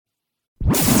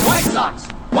Sox!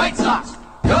 White Sox!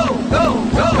 Go, go,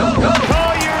 go, go, go!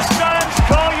 Call your sons,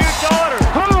 call your daughters.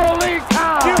 Holy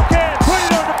cow! You can put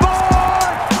it on the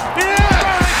board. Yeah!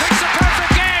 He picks a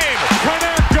perfect game.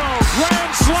 Konecko,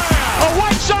 grand slam. A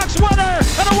White Sox winner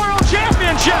and a world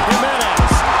championship.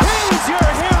 Jimenez, he's your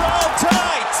hero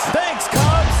tonight. Thanks,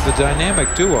 Cubs. The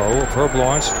dynamic duo of Herb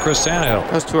Lawrence and Chris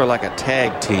Tannehill. Those two are like a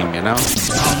tag team, you know?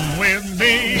 Come with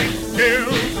me to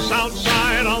the south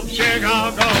side of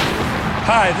Chicago.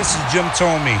 Hi, this is Jim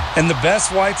Thome, and the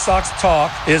best White Sox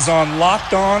talk is on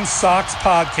Locked On Sox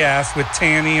podcast with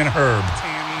Tanny and Herb.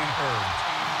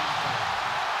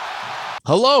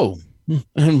 Hello,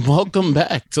 and welcome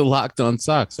back to Locked On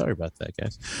Sox. Sorry about that,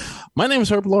 guys. My name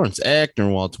is Herb Lawrence,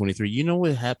 Actonwall 23. You know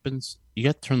what happens? You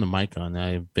got to turn the mic on.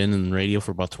 I've been in radio for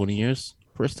about 20 years.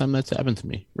 First time that's happened to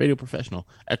me. Radio professional.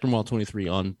 Actonwall 23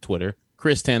 on Twitter.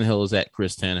 Chris Tannehill is at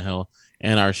Chris Tannehill,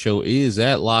 and our show is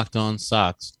at Locked On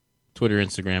Sox. Twitter,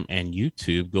 Instagram, and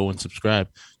YouTube. Go and subscribe.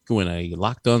 Go in a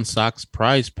Locked On Sox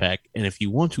prize pack. And if you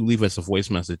want to leave us a voice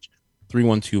message,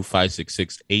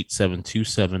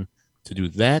 312-566-8727 to do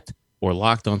that, or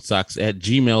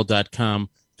lockedonsox@gmail.com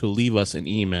to leave us an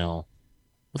email.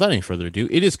 Without any further ado,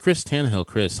 it is Chris Tannehill.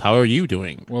 Chris, how are you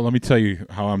doing? Well, let me tell you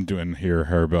how I'm doing here,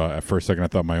 Herb. For a second, I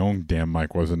thought my own damn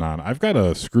mic wasn't on. I've got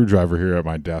a screwdriver here at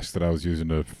my desk that I was using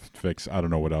to fix. I don't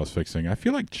know what I was fixing. I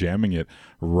feel like jamming it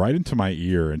right into my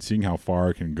ear and seeing how far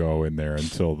it can go in there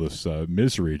until this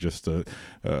misery just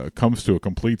comes to a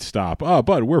complete stop.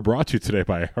 But we're brought to you today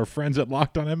by our friends at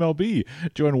Locked On MLB.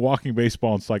 Join Walking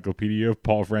Baseball Encyclopedia,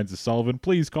 Paul Francis Sullivan.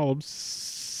 Please call him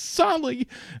Solly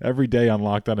every day on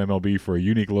Locked On MLB for a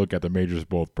unique look at the majors,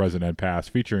 both present and past,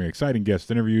 featuring exciting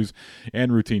guest interviews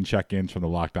and routine check-ins from the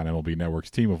Locked On MLB Network's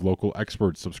team of local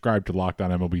experts. Subscribe to Locked On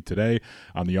MLB today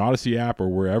on the Odyssey app or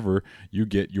wherever you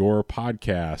get your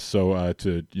podcasts. So,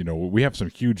 we have some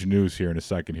huge news here in a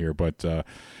second here, but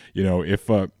if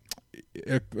a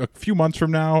few months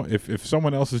from now, if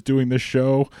someone else is doing this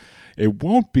show, it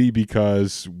won't be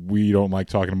because we don't like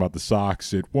talking about the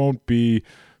Sox. It won't be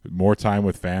more time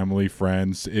with family,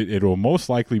 friends. It will most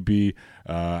likely be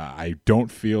I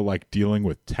don't feel like dealing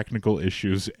with technical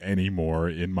issues anymore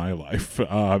in my life.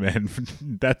 And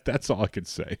that's all I can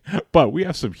say. But we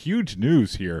have some huge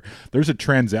news here. There's a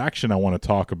transaction I want to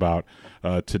talk about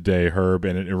today, Herb,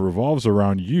 and it revolves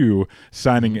around you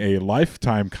signing a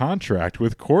lifetime contract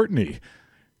with Courtney.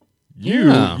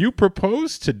 You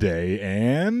proposed today,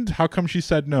 and how come she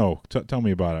said no? Tell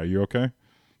me about it. Are you okay?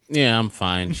 Yeah, I'm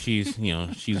fine. She's,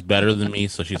 she's better than me,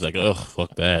 so she's like, "Ugh,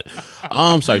 fuck that."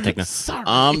 I'm sorry, Techna.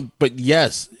 Sorry. But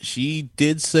yes, she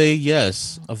did say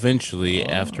yes eventually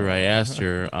after I asked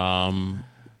her. I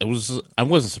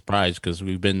wasn't surprised because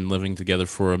we've been living together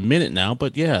for a minute now.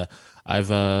 But yeah, I've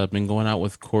been going out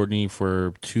with Courtney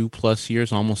for 2+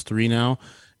 years, almost 3 now,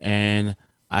 and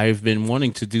I've been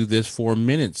wanting to do this for a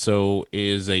minute. So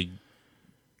I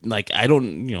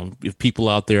don't, if people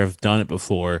out there have done it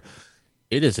before.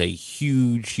 It is a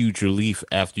huge, huge relief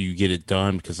after you get it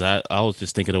done because I was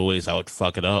just thinking of ways I would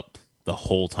fuck it up the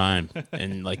whole time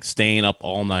and staying up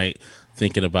all night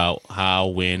thinking about how,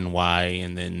 when, why,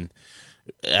 and then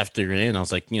after you're in, I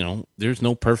was like, there's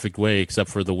no perfect way except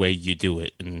for the way you do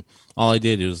it. And all I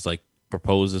did was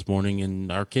propose this morning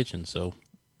in our kitchen, so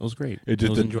it was great. It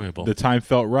was enjoyable. The time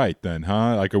felt right then,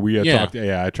 huh? Like we had talked.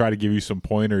 Yeah, I tried to give you some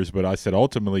pointers, but I said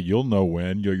ultimately you'll know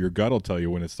when. Your gut will tell you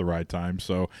when it's the right time.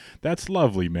 So that's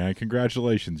lovely, man.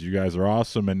 Congratulations. You guys are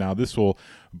awesome. And now this will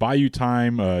buy you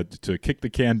time to kick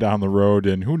the can down the road.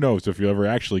 And who knows if you'll ever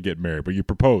actually get married. But you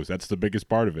propose. That's the biggest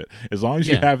part of it. As long as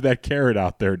you have that carrot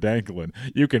out there dangling,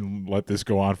 you can let this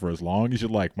go on for as long as you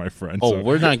like, my friend. Oh,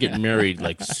 we're not getting married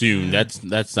soon. That's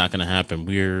not going to happen.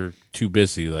 We're too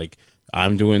busy.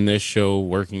 I'm doing this show,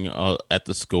 working at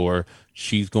the Score.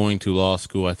 She's going to law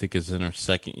school. I think is in her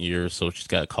 2nd year, so she's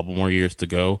got a couple more years to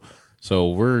go. So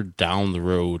we're down the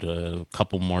road a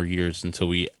couple more years until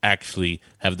we actually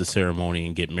have the ceremony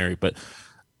and get married. But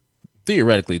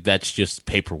theoretically, that's just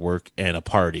paperwork and a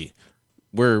party.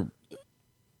 We're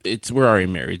already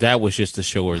married. That was just to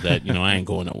show her that I ain't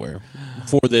going nowhere.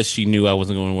 Before this, she knew I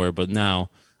wasn't going nowhere, but now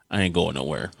I ain't going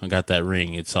nowhere. I got that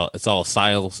ring. It's all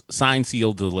signed,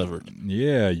 sealed, delivered.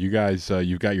 Yeah, you guys,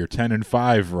 you've got your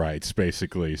 10-5 rights,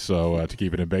 basically. So to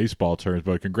keep it in baseball terms,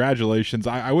 but congratulations.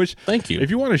 I wish. Thank you. If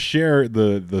you want to share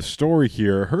the story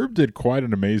here, Herb did quite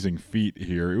an amazing feat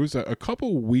here. It was a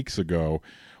couple weeks ago.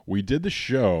 We did the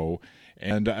show.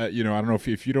 And, I don't know if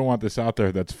you don't want this out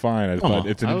there, that's fine. I'll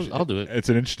do it. It's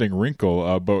an interesting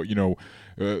wrinkle. But,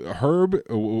 Herb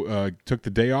took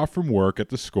the day off from work at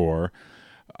the Score.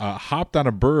 hopped on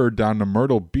a bird down to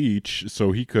Myrtle Beach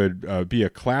so he could be a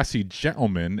classy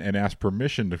gentleman and ask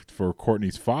permission for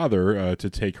Courtney's father to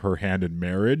take her hand in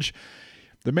marriage.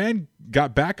 The man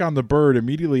got back on the bird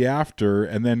immediately after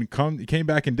and then came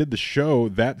back and did the show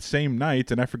that same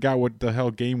night, and I forgot what the hell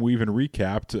game we even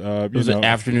recapped. It was an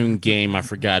afternoon game. I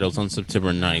forgot. It was on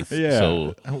September 9th. Yeah,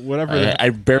 so whatever. I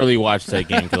barely watched that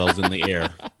game because I was in the air.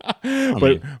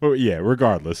 But yeah,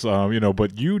 regardless,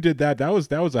 but you did that. That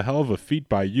was a hell of a feat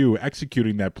by you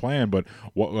executing that plan. But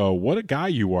what a guy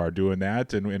you are doing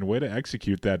that and way to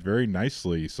execute that very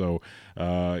nicely. So,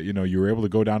 you were able to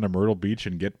go down to Myrtle Beach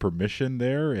and get permission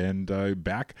there and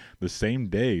back the same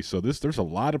day. So there's a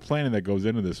lot of planning that goes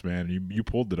into this, man. You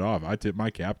pulled it off. I tip my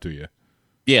cap to you.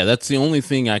 Yeah, that's the only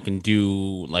thing I can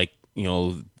do.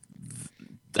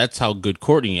 That's how good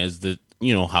Courtney is. That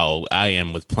how I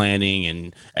am with planning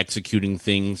and executing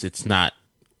things. It's not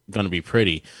going to be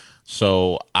pretty.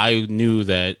 So I knew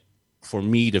that for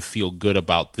me to feel good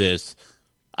about this,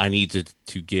 I needed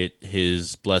to get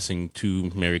his blessing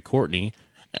to marry Courtney.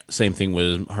 Same thing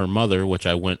with her mother, which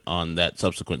I went on that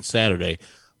subsequent Saturday.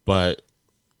 But,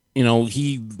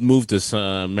 he moved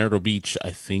to Myrtle Beach,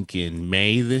 I think, in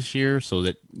May this year. So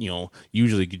that,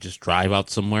 usually you could just drive out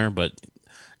somewhere. But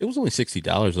it was only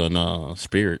 $60 on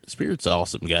Spirit. Spirit's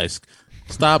awesome, guys.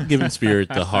 Stop giving Spirit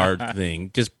the hard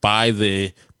thing. Just buy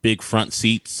the big front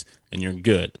seats and you're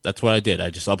good. That's what I did. I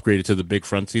just upgraded to the big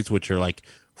front seats, which are like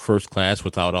first class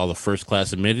without all the first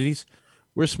class amenities.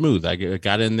 We're smooth. I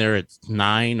got in there at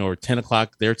 9 or 10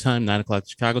 o'clock their time, 9 o'clock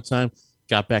Chicago time.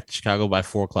 Got back to Chicago by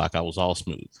 4 o'clock. I was all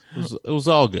smooth. It was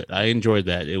all good. I enjoyed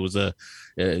that. It was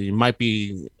you might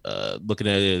be looking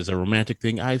at it as a romantic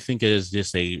thing. I think it is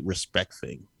just a respect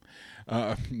thing.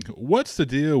 What's the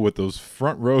deal with those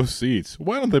front row seats?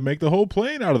 Why don't they make the whole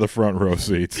plane out of the front row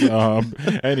seats?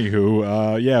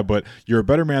 Anywho, yeah, but you're a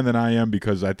better man than I am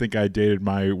because I think I dated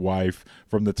my wife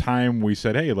from the time we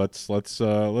said, "Hey, let's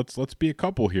be a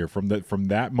couple here." From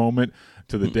that moment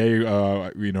to the day,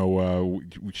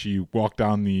 she walked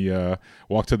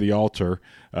to the altar.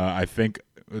 I think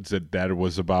that it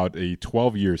was about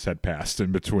 12 years had passed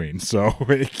in between. So,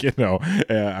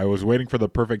 I was waiting for the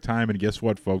perfect time. And guess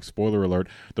what, folks? Spoiler alert.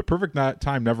 The perfect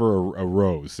time never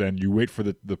arose. And you wait for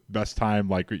the best time,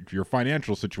 like if your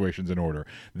financial situation's in order.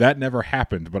 That never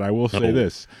happened. But I will say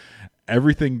this.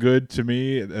 Everything good to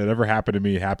me that ever happened to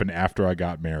me happened after I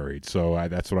got married. So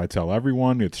that's what I tell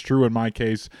everyone. It's true in my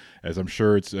case, as I'm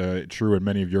sure it's true in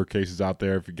many of your cases out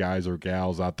there. If you guys or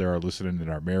gals out there are listening and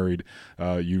are married,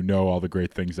 all the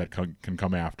great things that can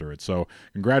come after it. So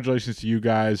congratulations to you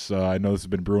guys. I know this has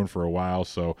been brewing for a while,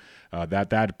 so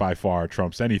that by far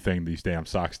trumps anything these damn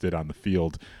Sox did on the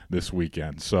field this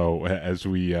weekend. So as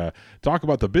we talk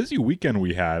about the busy weekend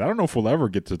we had, I don't know if we'll ever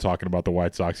get to talking about the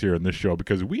White Sox here in this show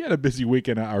because we had a busy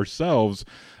weekend ourselves.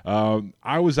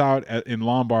 I was out in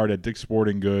Lombard at Dick's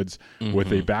Sporting Goods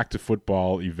with a back to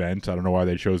football event. I don't know why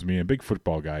they chose me. A big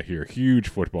football guy here, huge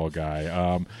football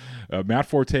guy. Matt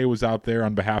Forte was out there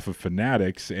on behalf of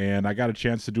Fanatics, and I got a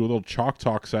chance to do a little chalk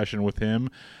talk session with him.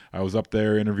 I was up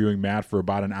there interviewing Matt for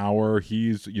about an hour.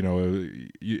 He's,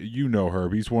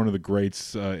 Herb. He's one of the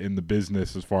greats in the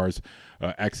business as far as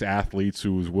ex-athletes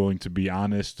who is willing to be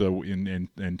honest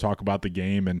and talk about the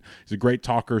game. And he's a great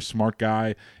talker, smart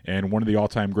guy, and one of the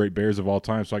all-time great Bears of all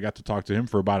time. So I got to talk to him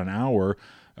for about an hour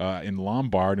in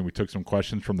Lombard, and we took some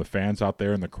questions from the fans out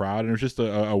there in the crowd. And it was just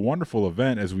a wonderful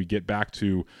event as we get back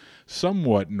to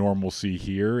somewhat normalcy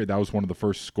here. That was one of the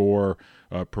first Score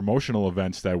promotional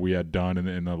events that we had done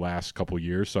in the last couple of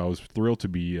years. So I was thrilled to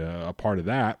be a part of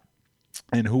that.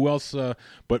 And who else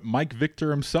but Mike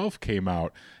Victor himself came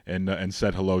out and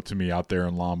said hello to me out there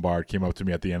in Lombard, came up to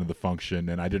me at the end of the function,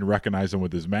 and I didn't recognize him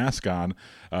with his mask on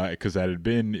because it had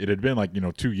been like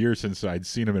 2 years since I'd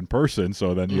seen him in person,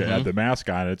 so then you had the mask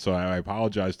on it, so I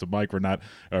apologize to Mike for not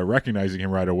recognizing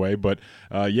him right away, but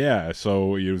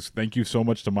so thank you so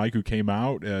much to Mike who came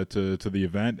out to the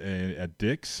event at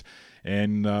Dick's.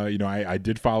 And, I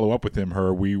did follow up with him,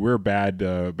 We were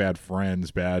bad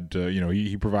friends,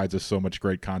 he provides us so much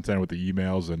great content with the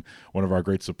emails and one of our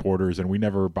great supporters. And we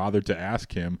never bothered to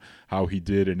ask him how he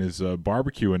did in his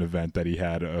barbecuing event that he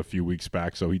had a few weeks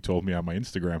back. So he told me on my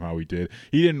Instagram how he did.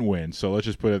 He didn't win. So let's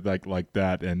just put it like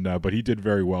that. And, but he did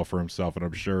very well for himself. And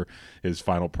I'm sure his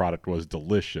final product was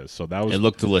delicious. So it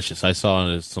looked delicious. I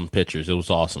saw some pictures. It was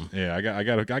awesome. Yeah. I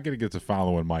got to get to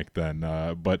following Mike then.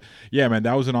 But yeah, man,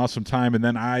 that was an awesome time. And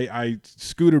then I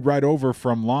scooted right over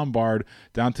from Lombard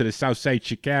down to the south side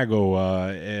Chicago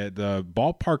at the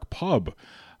Ballpark Pub.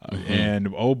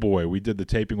 And oh boy, we did the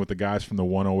taping with the guys from the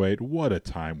 108. What a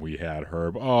time we had,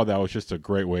 Herb. Oh, that was just a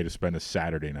great way to spend a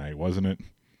Saturday night, wasn't it?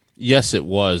 Yes, it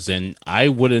was, and I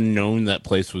would have known that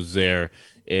place was there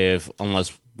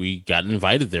unless we got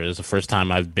invited there. It's the first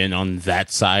time I've been on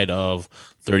that side of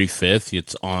 35th.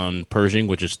 It's on Pershing,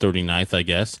 which is 39th, I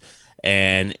guess,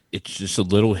 and it's just a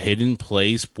little hidden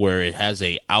place where it has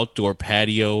a outdoor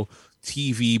patio,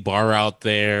 TV bar out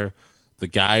there. The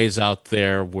guys out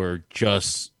there were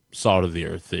just salt of the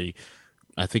earth.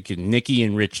 I think Nikki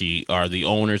and Richie are the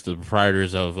owners, the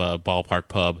proprietors of Ballpark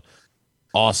Pub.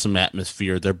 Awesome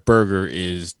atmosphere. Their burger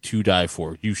is to die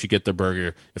for. You should get the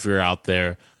burger if you're out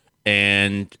there.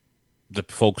 And the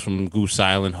folks from Goose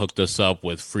Island hooked us up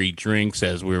with free drinks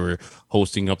as we were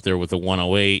hosting up there with the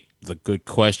 108. The good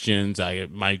questions. I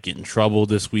might get in trouble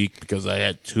this week because I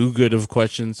had too good of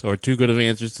questions or too good of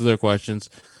answers to their questions.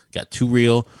 Got too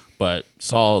real, but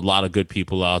saw a lot of good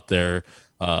people out there.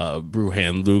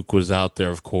 Bruhan Luke was out there,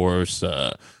 of course.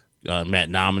 Matt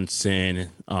Nominson,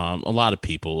 a lot of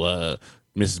people.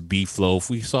 Mrs. Beefloaf,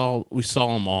 we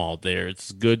saw them all there.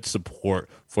 It's good support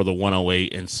for the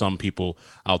 108 and some people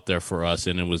out there for us,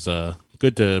 and it was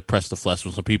good to press the flesh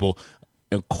with some people.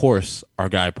 Of course, our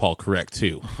guy Paul Correct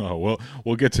too. Oh well,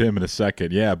 we'll get to him in a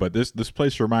second. Yeah, but this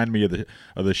place reminded me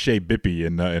of the Shea Bippy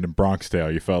in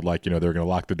Bronxdale. You felt like they're going to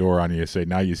lock the door on you and say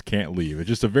now you can't leave. It's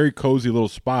just a very cozy little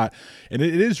spot, and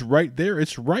it is right there.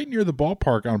 It's right near the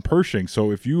ballpark on Pershing.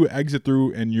 So if you exit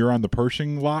through and you're on the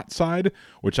Pershing lot side,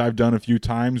 which I've done a few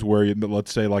times, where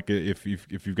let's say like if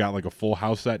you've got like a full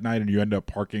house that night and you end up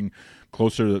parking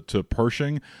closer to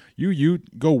Pershing, you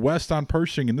go west on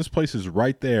Pershing, and this place is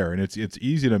right there, and it's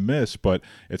easy to miss, but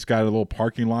it's got a little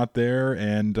parking lot there,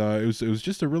 and it was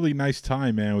just a really nice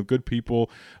time, man, with good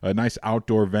people, a nice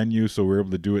outdoor venue, so we were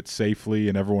able to do it safely,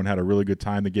 and everyone had a really good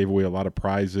time. They gave away a lot of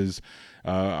prizes.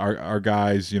 Our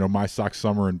guys, My Sox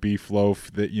Summer and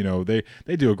Beefloaf, that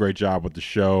they do a great job with the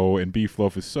show, and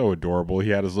Beefloaf is so adorable. He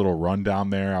had his little run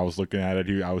down there. I was looking at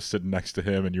it. I was sitting next to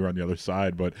him, and you were on the other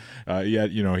side. But he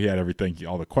had everything,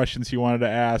 all the questions he wanted to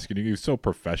ask, and he was so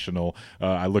professional.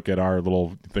 I look at our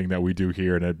little thing that we do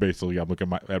here, and basically I'm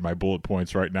looking at my bullet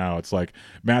points right now. It's like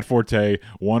Matt Forte,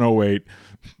 108,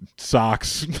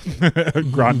 Sox,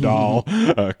 Grandal,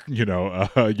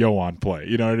 Yoan play.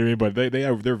 You know what I mean? But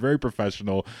they're very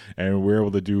professional, and we're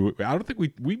able to do. I don't think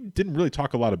we didn't really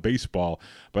talk a lot of baseball,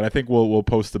 but I think we'll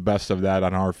post the best of that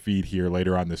on our feed here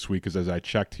later on this week. Because as I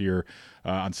checked here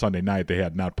on Sunday night, they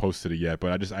had not posted it yet.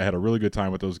 But I had a really good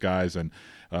time with those guys, and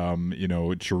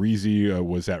Chirizi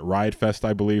was at Riot Fest,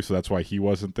 I believe, so that's why he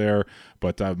wasn't there.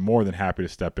 But I'm more than happy to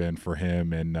step in for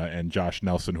him and Josh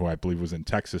Nelson, who I believe was in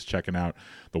Texas checking out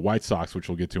the White Sox, which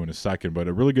we'll get to in a second. But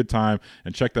a really good time,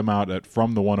 and check them out at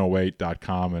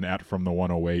FromThe108.com and at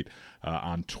FromThe108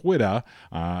 on Twitter.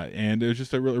 And it was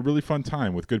just a really fun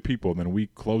time with good people. And then we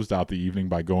closed out the evening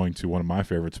by going to one of my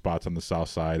favorite spots on the South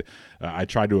Side. I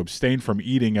tried to abstain from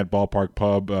eating at Ballpark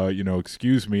Pub.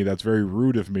 Excuse me, that's very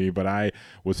rude of me, but I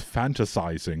was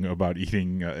fantasizing about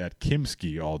eating at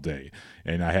Kimski all day.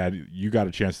 And you got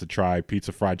a chance to try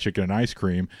pizza, fried chicken, and ice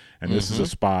cream. And this is a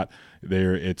spot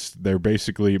they're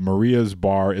basically Maria's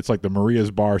Bar. It's like the Maria's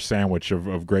Bar sandwich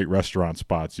of great restaurant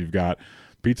spots. You've got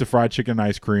pizza, fried chicken,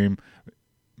 ice cream,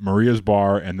 Maria's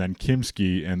Bar, and then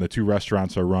Kimski, and the two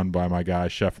restaurants are run by my guy,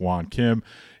 Chef Juan Kim.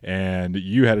 And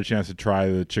you had a chance to try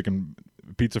the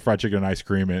pizza, fried chicken, and ice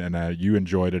cream, and you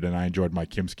enjoyed it, and I enjoyed my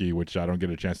Kimski, which I don't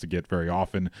get a chance to get very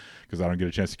often because I don't get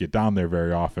a chance to get down there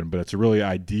very often. But it's really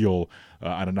ideal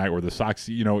on a night where the Sox,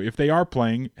 if they are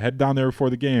playing, head down there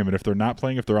before the game, and if they're not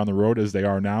playing, if they're on the road as they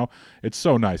are now, it's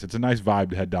so nice. It's a nice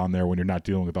vibe to head down there when you're not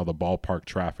dealing with all the ballpark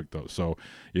traffic, though. So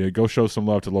go show some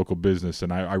love to local business,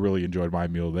 and I really enjoyed my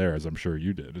meal there, as I'm sure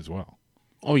you did as well.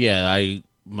 Oh yeah,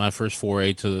 my first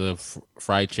foray to the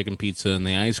fried chicken pizza and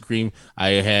the ice cream, I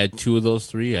had two of those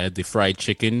three. I had the fried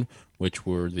chicken, which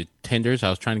were the tenders. I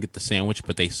was trying to get the sandwich,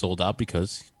 but they sold out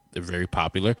because they're very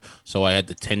popular. So I had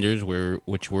the tenders,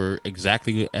 which were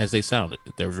exactly as they sounded.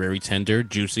 They're very tender,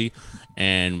 juicy,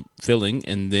 and filling.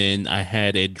 And then I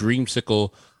had a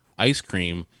Dreamsicle ice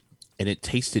cream, and it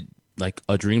tasted like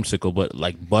a Dreamsicle, but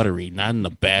like buttery, not in a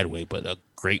bad way, but a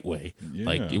great way. Yeah.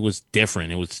 Like it was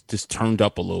different. It was just turned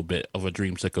up a little bit of a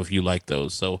Dreamsicle if you like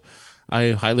those. So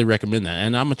I highly recommend that.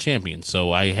 And I'm a champion,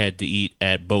 so I had to eat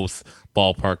at both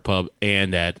Ballpark Pub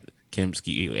and at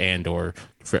Kimski and or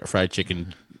fried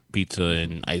chicken, pizza,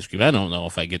 and ice cream. I don't know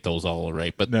if I get those all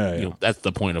right, but that's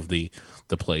the point of the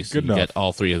place. Good you enough. Get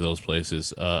all three of those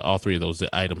places, all three of those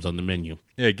items on the menu.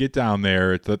 Yeah, get down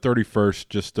there. It's the 31st,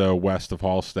 just west of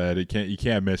Halstead. You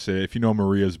can't miss it. If you know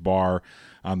Maria's Bar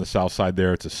on the south side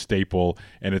there, it's a staple,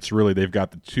 and it's really, they've got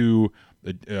the two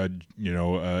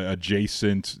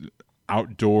adjacent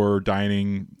outdoor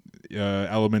dining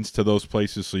elements to those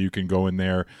places, so you can go in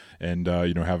there and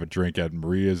have a drink at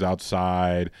Maria's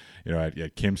outside,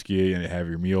 at Kimski, and have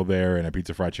your meal there, and a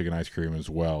pizza fried chicken ice cream as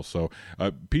well. So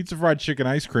pizza fried chicken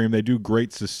ice cream, they do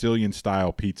great Sicilian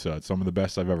style pizza. It's some of the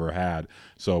best I've ever had.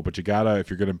 So, but you gotta, if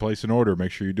you're gonna place an order,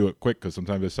 make sure you do it quick, because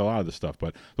sometimes they sell out of this stuff.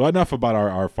 But so enough about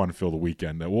our fun-filled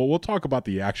weekend. We'll talk about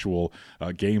the actual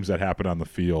games that happened on the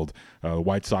field.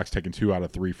 White Sox taking 2 out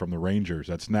of 3 from the Rangers.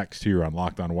 That's next here on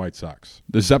Locked On White Sox.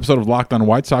 This episode of Locked On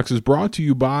White Sox is brought to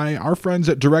you by our friends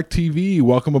at DirecTV.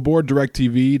 Welcome aboard,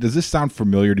 DirecTV. Does this sound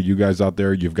familiar to you guys out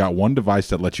there? You've got one device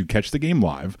that lets you catch the game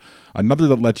live, another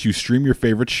that lets you stream your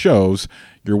favorite shows,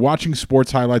 you're watching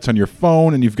sports highlights on your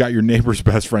phone, and you've got your neighbor's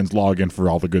best friend's login for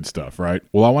all the good stuff, right?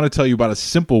 Well, I want to tell you about a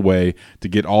simple way to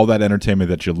get all that entertainment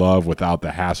that you love without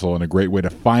the hassle, and a great way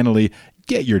to finally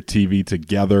get your TV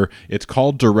together. It's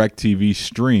called DirecTV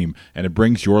Stream, and it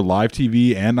brings your live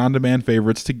TV and on-demand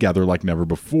favorites together like never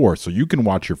before, so you can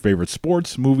watch your favorite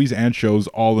sports, movies, and shows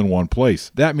all in one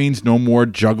place. That means no more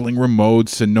juggling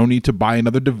remotes and no need to buy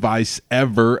another device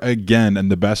ever again.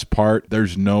 And the best part,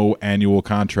 there's no annual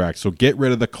contract. So get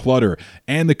rid of the clutter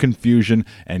and the confusion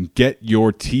and get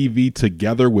your TV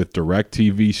together with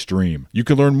DirecTV Stream. You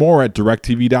can learn more at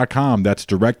directtv.com. That's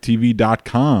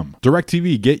directtv.com.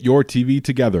 DirecTV, get your TV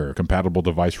together. Compatible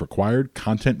device required.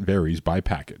 Content varies by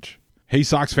package. Hey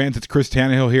Sox fans, it's Chris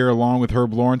Tannehill here along with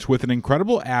Herb Lawrence with an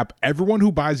incredible app everyone who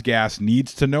buys gas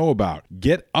needs to know about.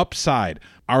 Get Upside.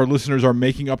 Our listeners are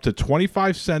making up to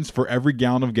 25 cents for every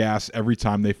gallon of gas every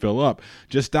time they fill up.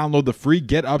 Just download the free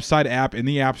Get Upside app in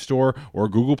the App Store or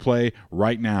Google Play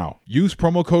right now. Use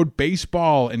promo code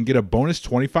BASEBALL and get a bonus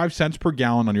 25 cents per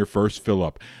gallon on your first fill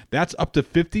up. That's up to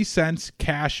 50 cents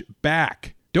cash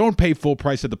back. Don't pay full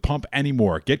price at the pump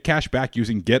anymore. Get cash back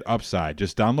using Get Upside.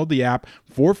 Just download the app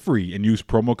for free and use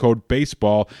promo code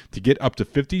BASEBALL to get up to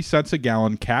 50 cents a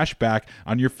gallon cash back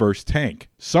on your first tank.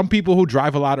 Some people who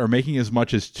drive a lot are making as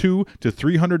much as $200 to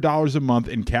 $300 a month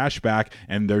in cash back,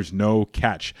 and there's no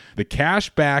catch. The cash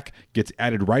back gets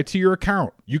added right to your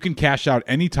account. You can cash out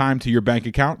anytime to your bank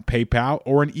account, PayPal,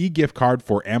 or an e-gift card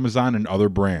for Amazon and other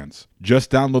brands. Just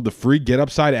download the free Get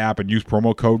Upside app and use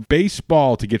promo code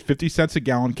BASEBALL to get 50 cents a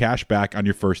gallon cash back on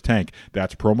your first tank.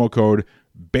 That's promo code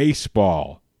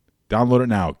BASEBALL. Download it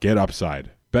now. Get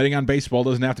Upside. Betting on baseball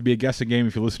doesn't have to be a guessing game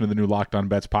if you listen to the new Locked On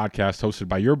Bets podcast hosted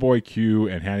by your boy Q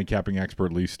and handicapping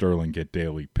expert Lee Sterling. Get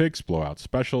daily picks, blowout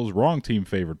specials, wrong team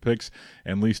favorite picks,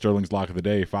 and Lee Sterling's Lock of the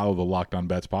Day. Follow the Locked On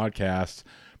Bets podcast,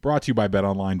 brought to you by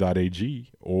betonline.ag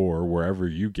or wherever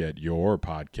you get your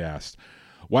podcast.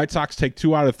 White Sox take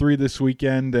 2 out of 3 this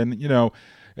weekend, and,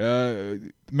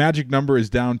 magic number is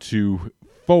down to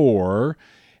 4.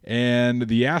 And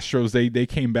the Astros, they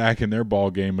came back in their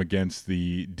ball game against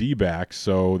the D-backs.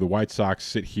 So the White Sox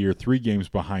sit here 3 games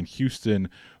behind Houston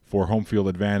for home field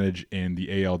advantage in the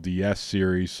ALDS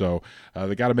series. So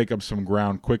they got to make up some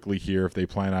ground quickly here if they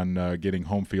plan on getting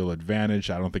home field advantage.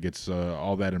 I don't think it's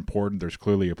all that important. There's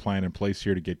clearly a plan in place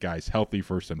here to get guys healthy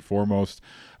first and foremost.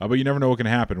 But you never know what can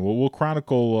happen. We'll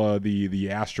chronicle the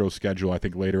Astros schedule, I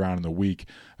think, later on in the week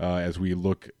as we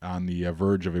look on the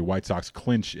verge of a White Sox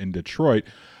clinch in Detroit.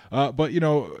 But,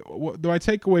 my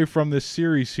takeaway from this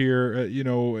series here,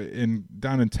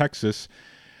 down in Texas,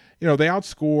 they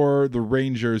outscore the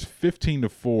Rangers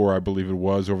 15-4, I believe it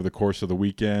was, over the course of the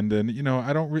weekend. And,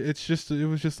 it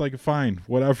was just like, fine,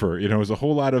 whatever. It was a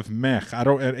whole lot of meh. I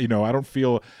don't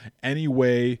feel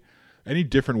any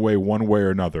different way one way or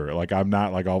another. Like, I'm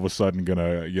not like all of a sudden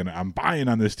gonna, I'm buying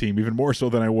on this team even more so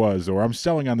than I was, or I'm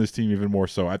selling on this team even more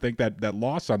so. I think that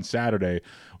loss on Saturday,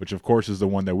 which of course is the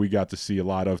one that we got to see a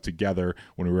lot of together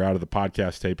when we were out of the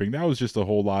podcast taping, that was just a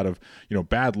whole lot of,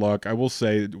 bad luck. I will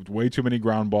say way too many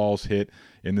ground balls hit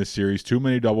in this series, too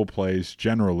many double plays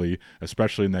generally,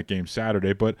 especially in that game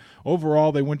Saturday. But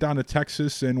overall, they went down to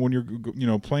Texas, and when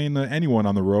you're playing anyone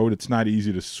on the road, it's not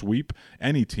easy to sweep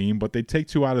any team, but they take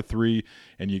 2 out of 3,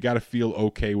 and you got to feel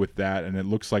okay with that, and it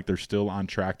looks like they're still on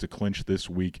track to clinch this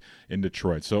week in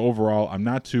Detroit. So overall, I'm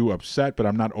not too upset, but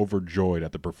I'm not overjoyed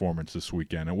at the performance this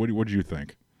weekend. And what do you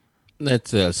think? That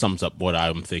sums up what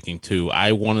I'm thinking too.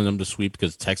 I wanted them to sweep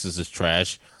because Texas is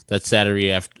trash. That Saturday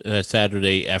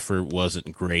effort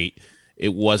wasn't great.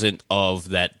 It wasn't of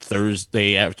that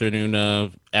Thursday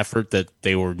afternoon effort that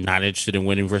they were not interested in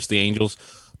winning versus the Angels,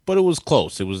 but it was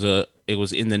close. It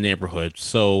was in the neighborhood.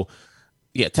 So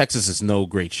yeah, Texas is no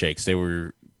great shakes. They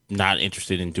were not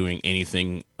interested in doing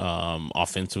anything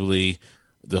offensively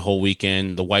the whole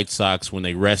weekend. The White Sox, when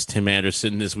they rest Tim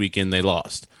Anderson this weekend, they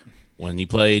lost. When he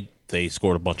played, they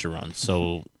scored a bunch of runs.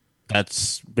 So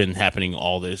that's been happening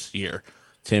all this year.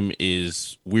 Tim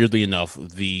is, weirdly enough,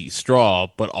 the straw,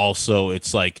 but also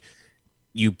it's like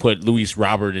you put Luis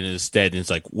Robert in his stead, and it's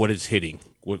like, what is hitting?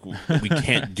 We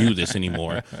can't do this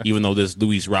anymore. Even though this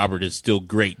Luis Robert is still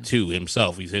great too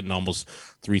himself, he's hitting almost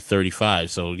 335.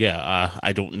 So yeah,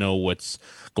 I don't know what's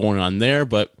going on there,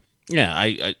 but yeah,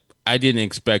 I didn't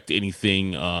expect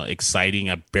anything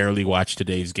exciting. I barely watched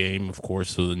today's game, of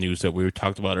course, so the news that we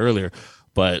talked about earlier,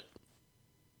 but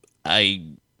I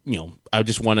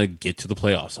just want to get to the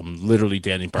playoffs. I'm literally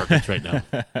Danny Barkins right now.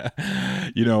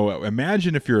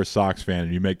 Imagine if you're a Sox fan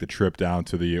and you make the trip down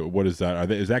to the, what is that?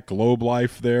 Is that Globe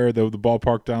Life there, the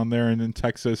ballpark down there in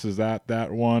Texas? Is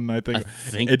that one? I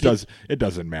think it does. It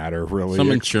doesn't matter really.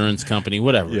 Some insurance company,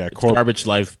 whatever. Yeah,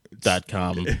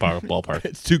 GarbageLife.com ballpark.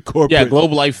 It's too corporate. Yeah,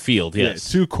 Globe Life Field. Yes, yeah,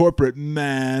 it's too corporate,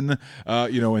 man.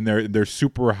 And their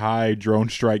super high drone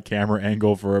strike camera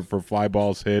angle for fly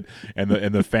balls hit, and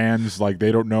the fans, like,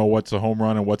 they don't know what's a home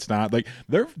run and what's not. Like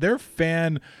their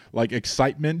fan, like,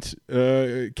 excitement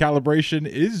calibration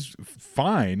is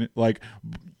fine. Like,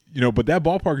 but that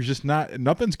ballpark is just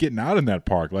nothing's getting out in that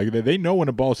park. Like, they know when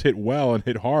a ball's hit well and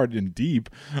hit hard and deep,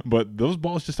 but those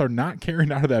balls just are not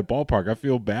carrying out of that ballpark. I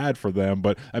feel bad for them,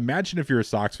 but imagine if you're a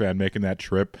Sox fan making that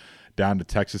trip down to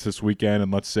Texas this weekend,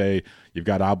 and let's say you've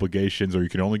got obligations, or you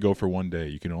can only go for one day.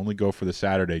 You can only go for the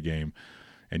Saturday game.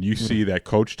 And you see that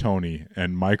Coach Tony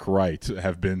and Mike Wright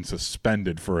have been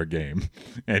suspended for a game,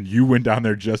 and you went down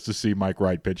there just to see Mike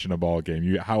Wright pitch in a ball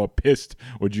game. How pissed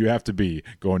would you have to be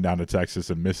going down to Texas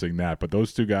and missing that? But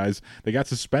those two guys, they got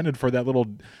suspended for that little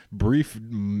brief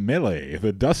melee,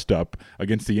 the dust-up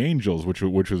against the Angels, which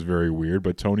was very weird.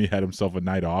 But Tony had himself a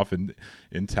night off in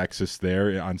Texas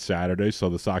there on Saturday, so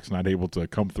the Sox not able to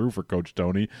come through for Coach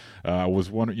Tony. Was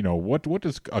one, what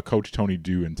does a Coach Tony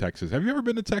do in Texas? Have you ever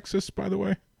been to Texas, by the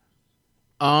way?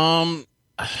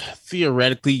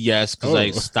 Theoretically, yes, because I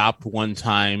stopped one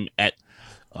time at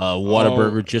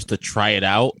Whataburger just to try it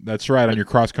out. That's right, on your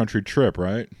cross-country trip,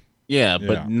 right? Yeah,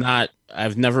 but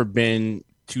I've never been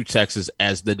to Texas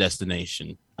as the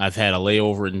destination. I've had a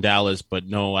layover in Dallas, but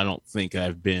no, I don't think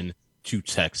I've been to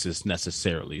Texas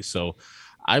necessarily. So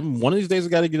one of these days I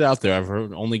got to get out there. I've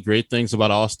heard only great things about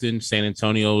Austin. San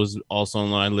Antonio is also on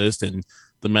my list, and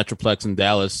the Metroplex in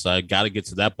Dallas. I got to get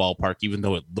to that ballpark, even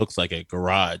though it looks like a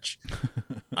garage.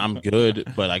 I'm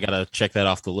good, but I got to check that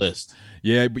off the list.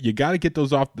 Yeah, but you got to get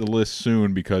those off the list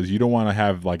soon, because you don't want to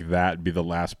have like that be the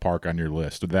last park on your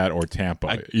list, that or Tampa.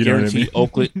 I guarantee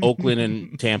Oakland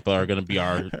and Tampa are going to be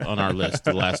on our list,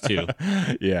 the last two.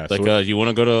 Yeah, like, you want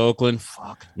to go to Oakland?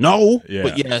 Fuck no, yeah.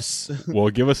 But yes. Well,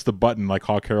 give us the button, like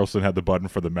Hawk Harrelson had the button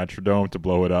for the Metrodome to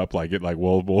blow it up.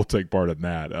 We'll take part in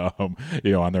that.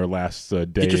 On their last day.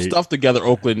 Get your stuff together,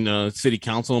 Oakland City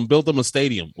Council, and build them a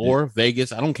stadium, or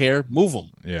Vegas. I don't care. Move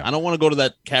them. Yeah. I don't want to go to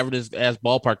that cavernous ass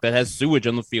ballpark that has sewage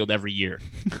on the field every year.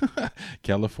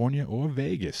 California or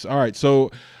Vegas. All right, so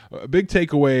big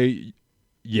takeaway,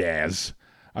 Yaz.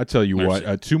 I tell you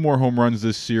what, 2 more home runs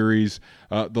this series.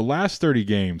 The last 30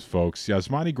 games, folks,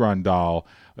 Yasmani Grandal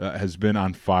has been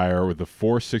on fire with a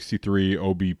 463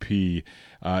 OBP.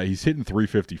 He's hitting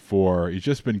 354. He's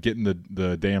just been getting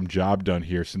the damn job done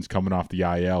here since coming off the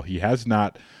IL. He has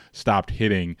not stopped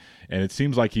hitting, and it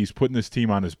seems like he's putting this team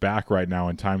on his back right now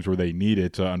in times where they need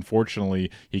it.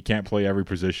 Unfortunately, he can't play every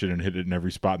position and hit it in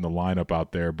every spot in the lineup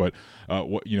out there. But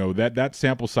that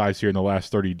sample size here in the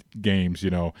last 30 games,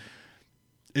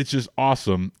 it's just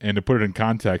awesome. And to put it in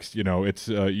context,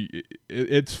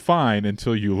 it's fine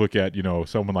until you look at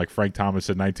someone like Frank Thomas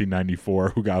in 1994,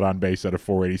 who got on base at a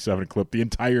 487 clip the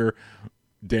entire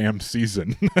damn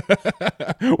season,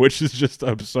 which is just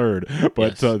absurd.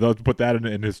 But they'll put that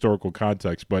in historical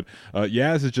context. But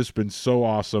Yaz has just been so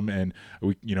awesome, and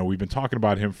we've been talking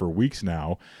about him for weeks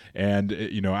now. And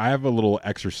I have a little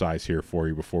exercise here for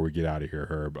you before we get out of here,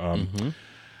 Herb.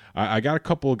 I got a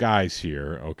couple of guys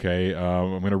here. Okay,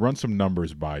 I'm going to run some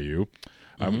numbers by you.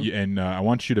 And I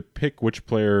want you to pick which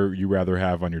player you rather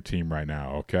have on your team right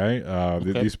now. Okay,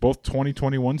 these both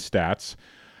 2021 stats.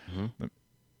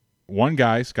 One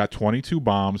guy's got 22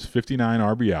 bombs, 59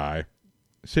 RBI.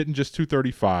 He's hitting just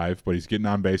 235, but he's getting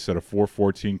on base at a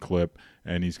 414 clip,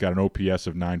 and he's got an OPS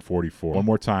of 944. One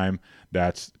more time,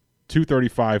 that's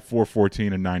 235,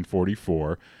 414, and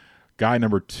 944. Guy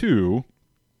number 2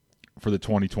 for the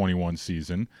 2021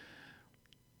 season,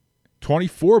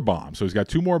 24 bombs. So he's got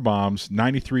 2 more bombs,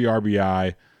 93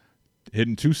 RBI,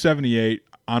 hitting 278,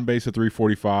 on base at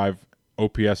 345,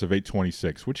 OPS of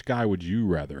 826. Which guy would you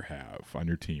rather have on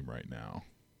your team right now?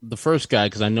 The first guy,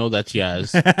 because I know that's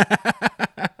Yaz.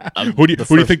 Who do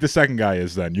you think the second guy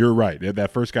is then? You're right. That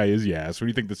first guy is Yaz. Who do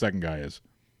you think the second guy is?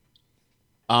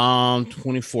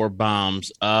 24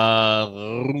 bombs.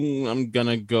 I'm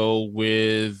gonna go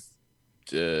with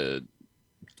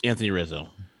Anthony Rizzo.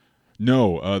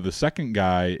 No, the second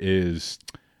guy is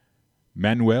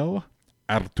Manuel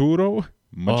Arturo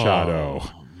Machado.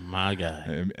 Oh, my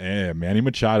guy. Manny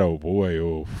Machado,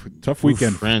 boy, tough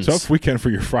weekend. Tough weekend for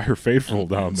your Friar Faithful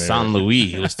down there. San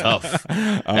Luis, it was tough.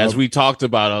 As we talked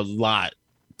about a lot,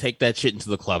 take that shit into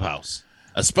the clubhouse,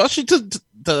 especially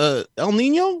to El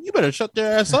Nino. You better shut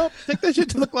their ass up. Take that shit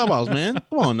to the clubhouse, man.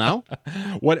 Come on now.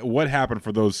 What happened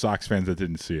for those Sox fans that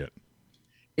didn't see it?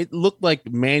 It looked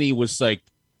like Manny was like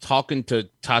talking to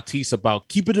Tatis about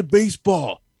keep it a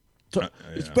baseball.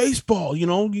 It's baseball,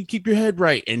 you keep your head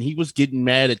right. And he was getting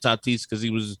mad at Tatis because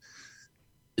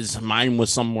his mind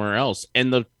was somewhere else.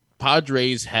 And the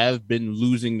Padres have been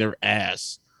losing their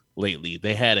ass lately.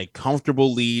 They had a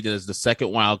comfortable lead as the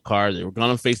second wild card. They were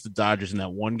going to face the Dodgers in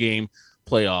that one game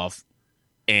playoff,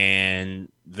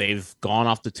 and they've gone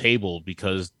off the table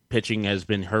because pitching has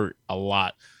been hurt a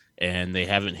lot and they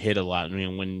haven't hit a lot. I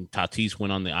mean, when Tatis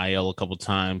went on the IL a couple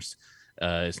times,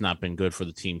 it's not been good for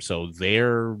the team. So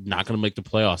they're not going to make the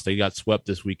playoffs. They got swept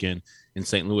this weekend in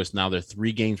St. Louis. Now they're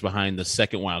 3 games behind the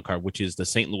second wild card, which is the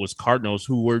St. Louis Cardinals,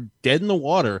 who were dead in the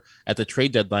water at the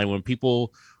trade deadline when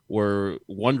people were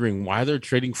wondering why they're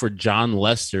trading for John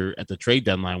Lester at the trade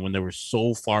deadline when they were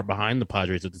so far behind the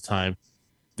Padres at the time.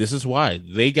 This is why.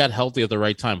 They got healthy at the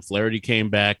right time. Flaherty came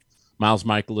back. Miles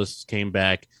Michaelis came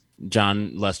back.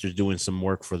 John Lester's doing some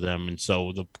work for them. And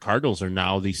so the Cardinals are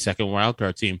now the second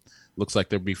wildcard team. Looks like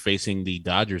they'll be facing the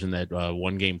Dodgers in that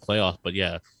one-game playoff. But,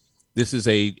 yeah, this is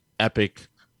a epic,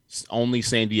 only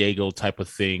San Diego type of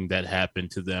thing that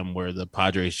happened to them where the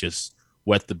Padres just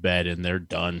wet the bed and they're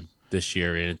done this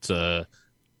year. And it's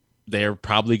they're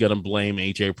probably going to blame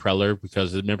A.J. Preller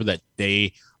because remember that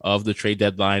day of the trade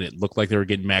deadline, it looked like they were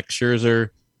getting Max Scherzer,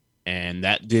 and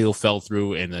that deal fell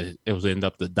through, and it was end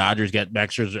up the Dodgers got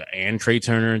Max Scherzer and Trey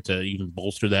Turner to even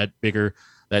bolster that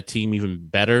team even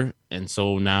better. And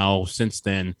so now since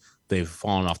then they've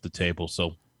fallen off the table.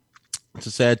 So it's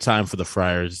a sad time for the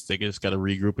Friars. They just got to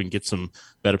regroup and get some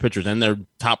better pitchers. And their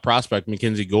top prospect,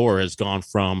 Mackenzie Gore, has gone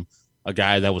from a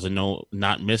guy that was a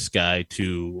not miss guy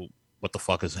to what the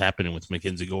fuck is happening with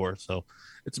Mackenzie Gore. So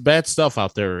it's bad stuff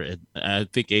out there. I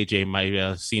think AJ might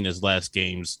have seen his last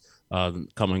games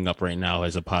coming up right now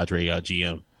as a Padre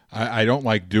GM. I don't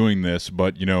like doing this,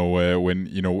 but when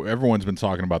everyone's been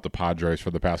talking about the Padres for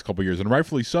the past couple of years, and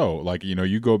rightfully so. Like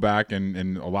you go back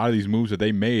and a lot of these moves that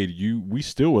they made, we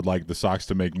still would like the Sox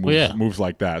to make moves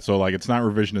like that. So like it's not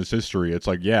revisionist history. It's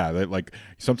like like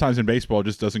sometimes in baseball it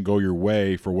just doesn't go your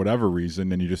way for whatever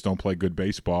reason, and you just don't play good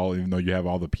baseball, even though you have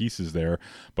all the pieces there.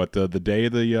 But the day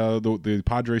the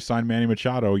Padres signed Manny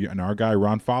Machado, and our guy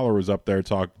Ron Fowler was up there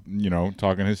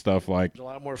talking his stuff like a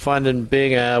lot more fun than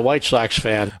being a White Sox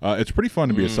fan. It's pretty fun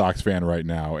to be a Sox fan right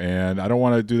now, and I don't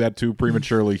want to do that too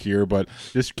prematurely here, but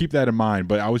just keep that in mind.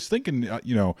 But I was thinking,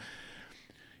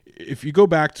 if you go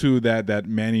back to that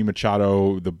Manny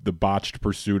Machado, the botched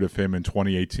pursuit of him in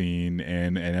 2018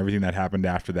 and everything that happened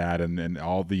after that and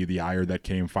all the ire that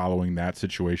came following that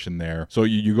situation there. So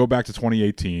you go back to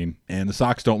 2018 and the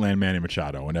Sox don't land Manny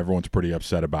Machado and everyone's pretty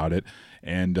upset about it.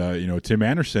 And, Tim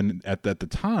Anderson at the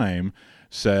time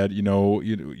said, either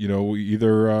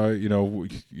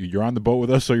you're on the boat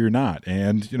with us or you're not.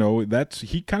 And,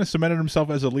 he kind of cemented himself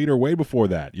as a leader way before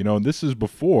that, and this is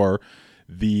before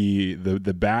the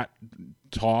bat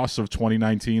toss of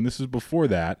 2019. This is before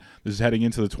that. This is heading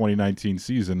into the 2019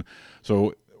 season.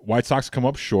 So White Sox come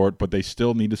up short, but they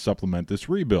still need to supplement this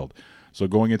rebuild. So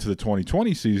going into the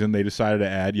 2020 season, they decided to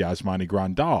add Yasmani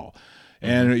Grandal.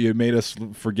 And it made us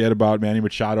forget about Manny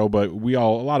Machado, but a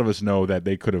lot of us know that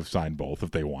they could have signed both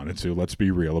if they wanted to. Let's be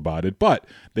real about it. But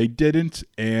they didn't,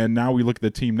 and now we look at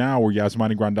the team now where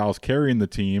Yasmani Grandal is carrying the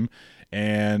team,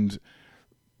 and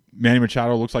Manny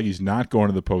Machado looks like he's not going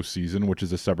to the postseason, which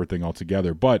is a separate thing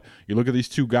altogether. But you look at these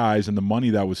two guys and the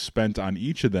money that was spent on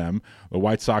each of them, the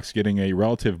White Sox getting a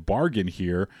relative bargain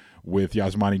here with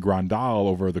Yasmani Grandal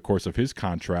over the course of his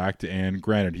contract. And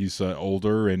granted, he's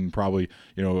older and probably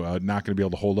not going to be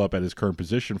able to hold up at his current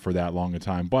position for that long a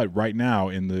time. But right now,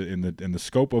 in the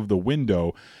scope of the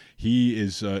window, he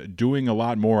is doing a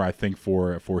lot more, I think,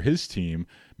 for his team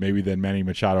maybe than Manny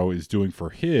Machado is doing for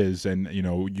his. And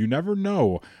you never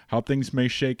know how things may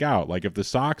shake out. Like if the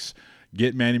Sox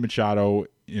get Manny Machado,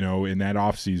 in that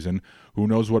offseason, who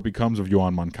knows what becomes of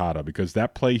Yoan Moncada, because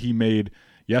that play he made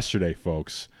yesterday,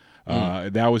 folks.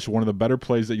 That was one of the better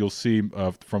plays that you'll see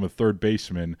from a third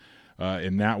baseman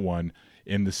in that one.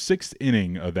 In the 6th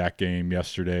inning of that game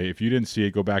yesterday, if you didn't see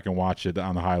it, go back and watch it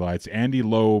on the highlights. Andy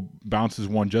Lowe bounces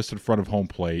one just in front of home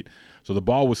plate. So the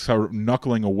ball was sort of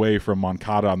knuckling away from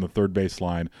Moncada on the third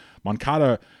baseline.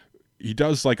 Moncada, he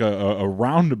does like a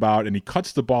roundabout, and he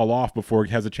cuts the ball off before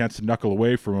he has a chance to knuckle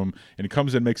away from him, and he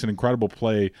comes in, makes an incredible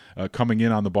play coming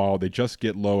in on the ball. They just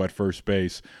get low at first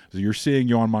base. So you're seeing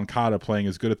Yoan Moncada playing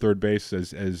as good at third base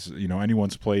as you know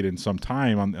anyone's played in some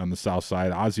time on the South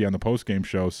Side. Ozzie on the postgame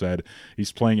show said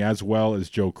he's playing as well as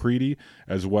Joe Crede,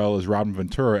 as well as Robin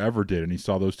Ventura ever did, and he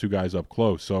saw those two guys up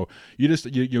close. So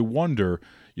you wonder,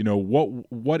 you know,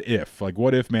 what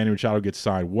if Manny Machado gets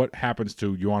signed? What happens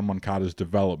to Yoan Moncada's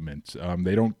development?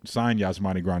 They don't sign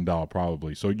Yasmani Grandal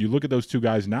probably. So you look at those two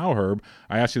guys now, Herb.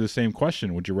 I ask you the same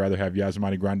question: would you rather have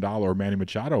Yasmani Grandal or Manny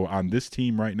Machado on this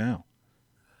team right now?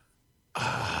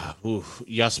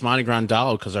 Yasmani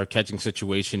Grandal, because our catching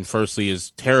situation, firstly,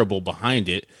 is terrible behind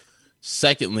it.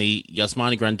 Secondly,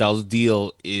 Yasmani Grandal's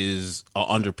deal is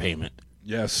an underpayment.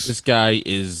 Yes, this guy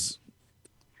is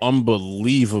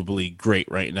unbelievably great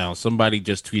right now. Somebody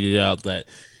just tweeted out that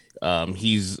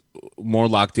he's more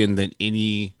locked in than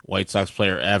any White Sox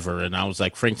player ever, and I was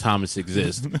like, Frank Thomas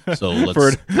exists, so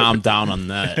let's calm down on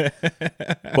that.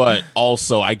 But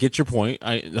also, I get your point.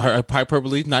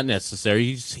 Hyperbole not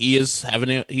necessary. He's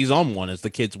on one, as the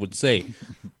kids would say.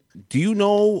 Do you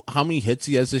know how many hits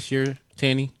he has this year,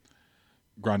 Tanny?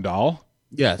 Grandal?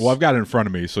 Yes. Well, I've got it in front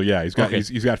of me, so yeah, he's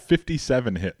got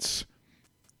 57 hits.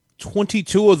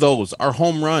 22 of those are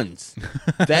home runs.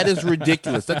 That is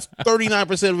ridiculous. That's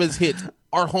 39% of his hits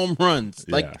are home runs.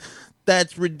 Yeah. Like,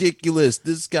 that's ridiculous.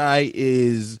 This guy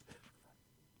is.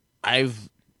 I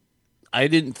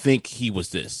didn't think he was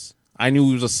this. I knew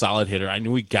he was a solid hitter. I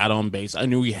knew he got on base. I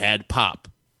knew he had pop.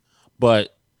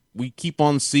 But we keep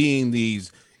on seeing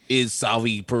these. Is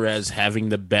Salvi Perez having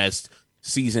the best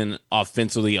season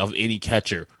offensively of any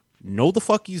catcher? No, the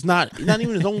fuck he's not. Not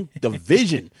even his own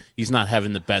division. He's not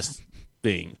having the best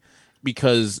thing,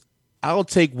 because I'll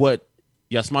take what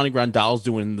Yasmani Grandal's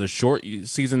doing in the short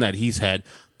season that he's had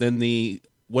than the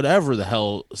whatever the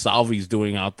hell Salvi's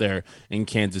doing out there in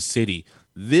Kansas City.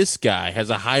 This guy has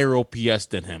a higher OPS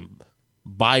than him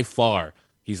by far.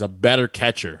 He's a better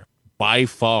catcher by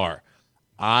far.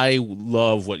 I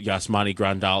love what Yasmani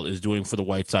Grandal is doing for the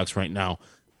White Sox right now.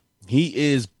 He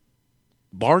is,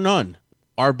 bar none,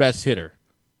 our best hitter.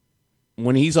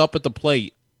 When he's up at the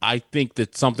plate, I think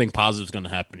that something positive is going to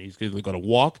happen. He's going to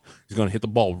walk. He's going to hit the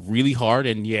ball really hard.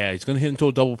 And, yeah, he's going to hit into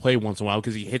a double play once in a while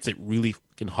because he hits it really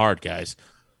fucking hard, guys.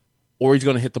 Or he's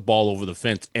going to hit the ball over the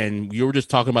fence. And you were just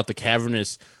talking about the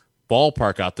cavernous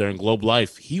ballpark out there in Globe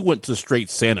Life. He went to straight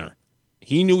center.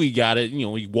 He knew he got it. You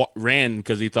know, he ran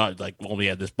because he thought, like, well,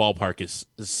 yeah, this ballpark is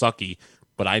sucky.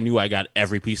 But I knew I got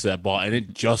every piece of that ball, and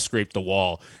it just scraped the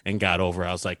wall and got over.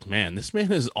 I was like, man, this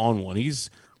man is on one.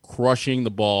 He's crushing the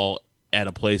ball at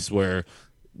a place where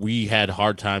we had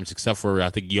hard times, except for I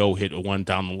think Yo hit one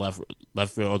down the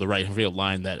left field or the right field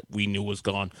line that we knew was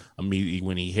gone immediately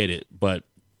when he hit it. But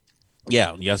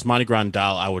yeah, Yasmani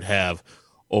Grandal I would have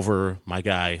over my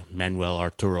guy Manuel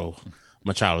Arturo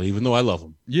Machado, even though I love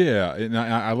him. Yeah, and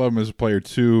I love him as a player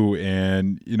too,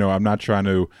 and you know, I'm not trying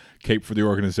to cape for the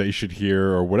organization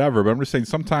here or whatever, but I'm just saying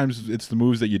sometimes it's the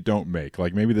moves that you don't make.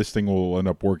 Like maybe this thing will end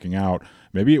up working out,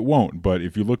 maybe it won't, but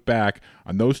if you look back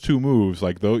on those two moves,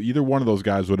 like either one of those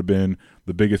guys would have been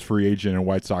the biggest free agent in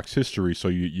White Sox history, so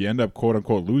you end up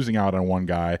quote-unquote losing out on one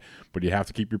guy, but you have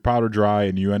to keep your powder dry,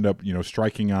 and you end up, you know,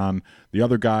 striking on the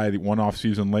other guy one off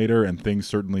season later, and things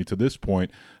certainly to this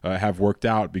point have worked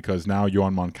out because now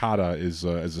Yoan Moncada is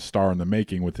a star in the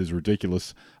making with his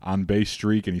ridiculous on-base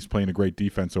streak, and he's playing a great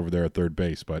defense over there at third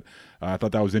base. But I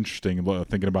thought that was interesting,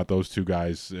 thinking about those two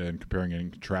guys and comparing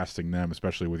and contrasting them,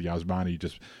 especially with Yasmani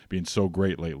just being so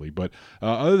great lately. But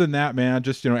other than that, man,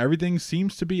 just, you know, everything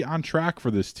seems to be on track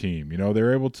for this team. You know,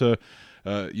 they're able to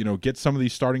get some of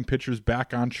these starting pitchers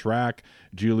back on track.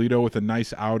 Giolito with a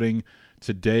nice outing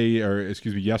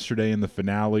yesterday in the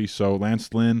finale. So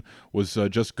Lance Lynn was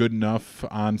just good enough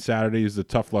on Saturday as the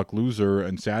tough luck loser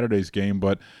in Saturday's game.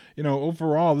 But, you know,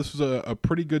 overall, this was a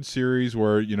pretty good series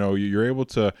where, you know, you're able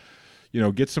to, you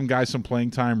know, get some guys some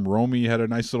playing time. Romy had a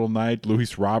nice little night.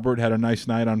 Luis Robert had a nice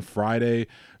night on Friday.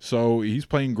 So he's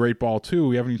playing great ball too.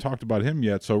 We haven't even talked about him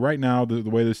yet. So right now, the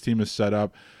way this team is set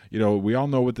up, you know, we all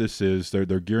know what this is. They're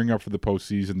gearing up for the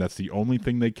postseason. That's the only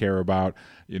thing they care about.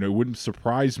 You know, it wouldn't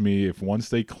surprise me if once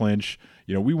they clinch,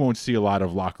 you know, we won't see a lot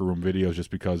of locker room videos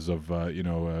just because of,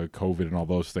 COVID and all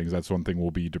those things. That's one thing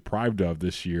we'll be deprived of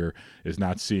this year, is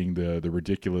not seeing the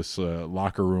ridiculous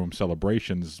locker room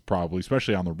celebrations, probably,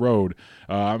 especially on the road.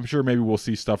 I'm sure maybe we'll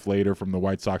see stuff later from the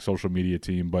White Sox social media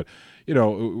team, but, you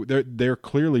know, they're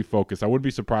clearly focused. I wouldn't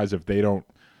be surprised if they don't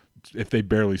if they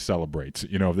barely celebrate.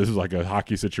 You know, if this is like a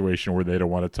hockey situation where they don't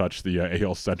want to touch the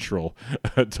AL Central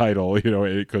title, you know,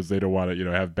 because they don't want to, you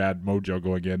know, have bad mojo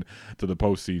going in to the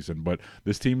postseason. But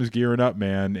this team is gearing up,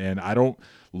 man, and I don't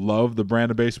love the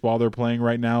brand of baseball they're playing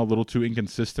right now. A little too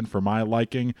inconsistent for my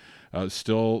liking.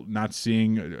 Still not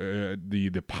seeing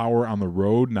the power on the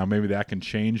road. Now maybe that can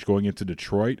change going into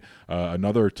Detroit.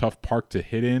 Another tough park to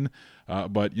hit in.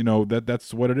 But, you know,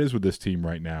 that's what it is with this team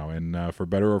right now. And for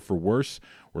better or for worse,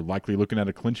 we're likely looking at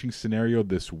a clinching scenario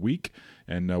this week.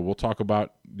 And we'll talk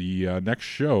about the next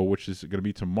show, which is going to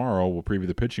be tomorrow. We'll preview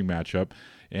the pitching matchup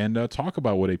and talk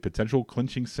about what a potential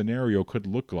clinching scenario could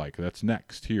look like. That's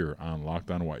next here on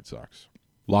Locked On White Sox.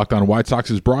 Locked On White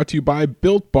Sox is brought to you by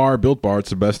Built Bar. Built Bar, it's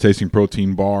the best tasting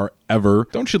protein bar ever.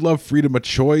 Don't you love freedom of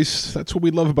choice? That's what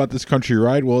we love about this country,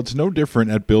 right? Well, it's no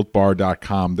different at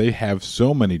BuiltBar.com. They have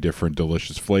so many different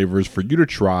delicious flavors for you to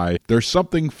try. There's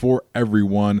something for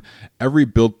everyone. Every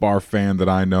Built Bar fan that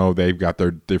I know, they've got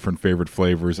their different favorite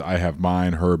flavors. I have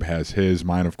mine. Herb has his.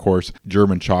 Mine, of course,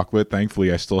 German chocolate.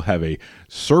 Thankfully, I still have a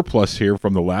surplus here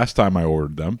from the last time I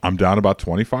ordered them. I'm down about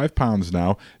 25 pounds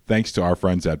now, thanks to our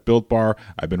friends at Built Bar.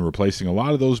 I've been replacing a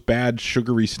lot of those bad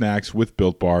sugary snacks with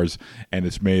Built Bars, and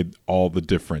it's made all the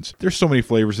difference. There's so many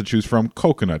flavors to choose from: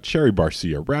 coconut, cherry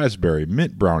barcia, raspberry,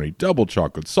 mint brownie, double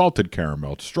chocolate, salted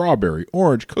caramel, strawberry,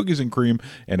 orange, cookies and cream,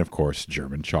 and of course,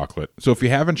 German chocolate. So if you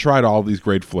haven't tried all these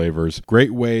great flavors,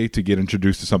 great way to get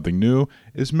introduced to something new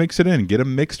is mix it in. Get a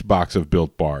mixed box of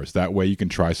Built Bars. That way you can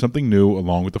try something new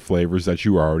along with the flavors that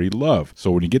you already love.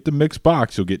 So when you get the mixed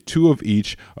box, you'll get 2 of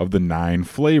each of the 9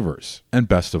 flavors. And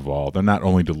best of all, they're not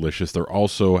only delicious, they're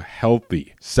also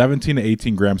healthy. 17 to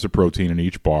 18 grams of protein in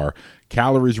each bar,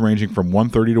 calories ranging from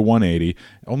 130 to 180,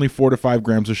 only 4 to 5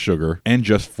 grams of sugar, and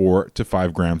just 4 to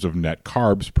 5 grams of net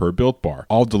carbs per Built Bar.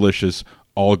 All delicious,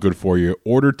 all good for you.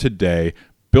 Order today.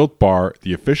 Built Bar,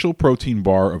 the official protein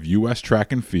bar of U.S.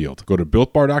 Track and Field. Go to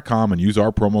BuiltBar.com and use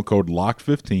our promo code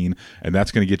LOCKED15, and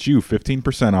that's going to get you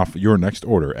 15% off your next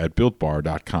order at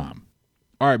BuiltBar.com.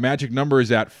 All right, magic number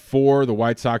is at 4. The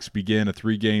White Sox begin a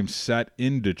 3-game set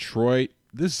in Detroit.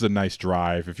 This is a nice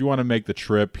drive. If you want to make the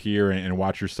trip here and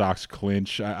watch your Sox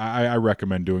clinch, I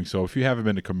recommend doing so. If you haven't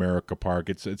been to Comerica Park,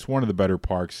 it's one of the better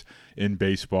parks in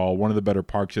baseball, one of the better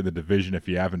parks in the division if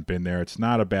you haven't been there. It's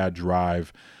not a bad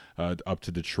drive up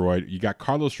to Detroit. You got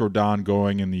Carlos Rodon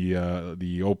going in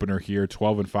the opener here,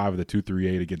 12-5 of the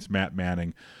 2.38 against Matt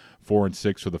Manning,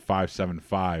 4-6 with a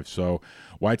 5.75. So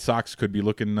White Sox could be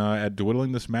looking at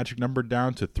dwindling this magic number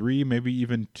down to 3, maybe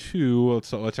even 2.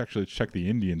 Let's actually check the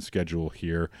Indian schedule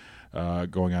here,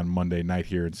 going on Monday night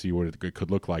here, and see what it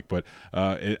could look like. But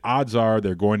odds are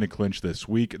they're going to clinch this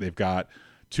week. They've got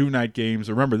 2 night games.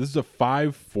 Remember, this is a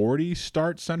 5:40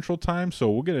 start Central Time,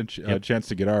 so we'll get a chance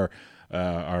to get our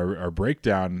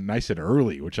breakdown nice and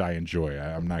early, which I enjoy.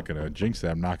 I'm not going to jinx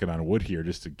that. I'm knocking on wood here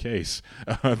just in case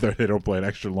they don't play an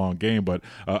extra long game. But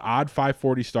odd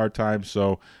 5:40 start time,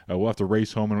 so we'll have to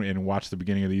race home and watch the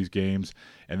beginning of these games.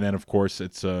 And then, of course,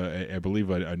 it's, I believe,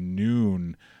 a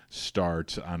noon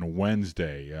start on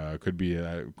Wednesday. Could be,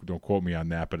 don't quote me on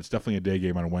that, but it's definitely a day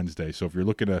game on Wednesday. So if you're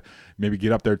looking to maybe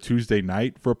get up there Tuesday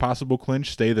night for a possible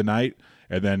clinch, stay the night,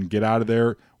 and then get out of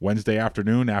there Wednesday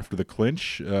afternoon after the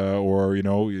clinch, or, you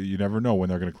know, you never know when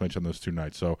they're going to clinch on those 2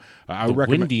 nights. So I would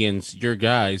recommend Indians, your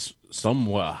guys, some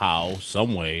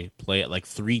way play at like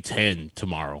 3:10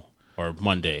 tomorrow or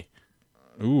Monday.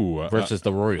 Ooh, versus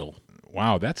the Royal.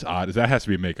 Wow, that's odd. That has to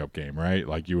be a makeup game, right?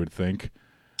 Like you would think.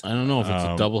 I don't know if it's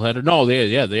a doubleheader. No, they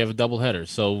have a doubleheader,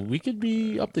 so we could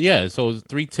be up to So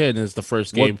 3:10 is the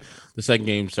first game. The second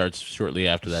game starts shortly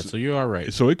after that. So you're all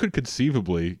right. So it could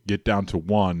conceivably get down to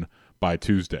 1 by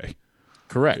Tuesday.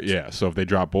 Correct. Yeah. So if they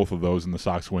drop both of those and the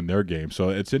Sox win their game, so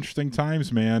it's interesting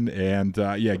times, man. And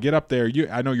get up there.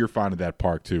 I know you're fond of that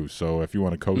park too. So if you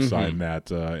want to co-sign that,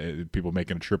 people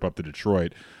making a trip up to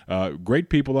Detroit, great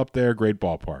people up there, great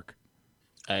ballpark.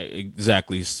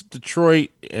 Exactly. It's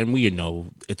Detroit, and we know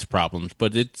its problems,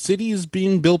 but the city is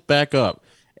being built back up,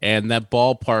 and that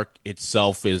ballpark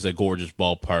itself is a gorgeous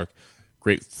ballpark.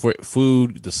 Great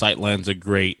food. The sightlines are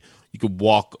great. You could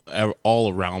walk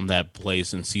all around that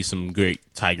place and see some great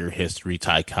Tiger history.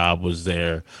 Ty Cobb was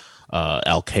there.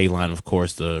 Al Kaline, of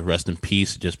course, the rest in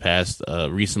peace, just passed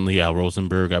recently. Al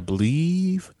Rosenberg, I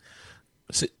believe.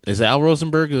 Is Al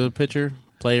Rosenberg the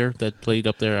player that played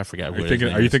up there? I forgot.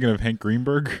 Are you thinking of Hank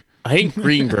Greenberg? Hank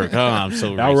Greenberg. Oh, I'm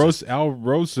so Al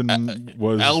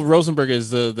Rosenberg is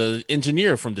the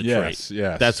engineer from Detroit.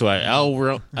 Yes. That's why Al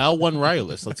won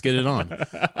Wireless. Let's get it on.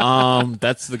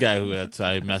 That's the guy who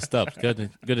I messed up.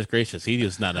 Goodness gracious, he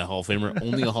is not a Hall of Famer.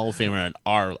 Only a Hall of Famer in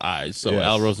our eyes. So yes.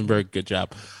 Al Rosenberg, good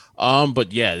job.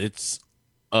 But yeah, it's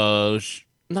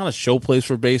not a show place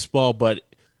for baseball, but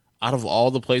out of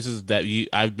all the places that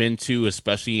I've been to,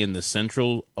 especially in the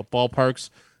central ballparks,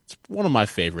 it's one of my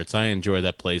favorites. I enjoy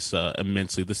that place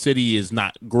immensely. The city is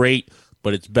not great,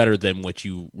 but it's better than what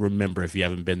you remember if you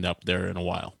haven't been up there in a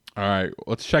while. All right,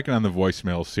 let's check in on the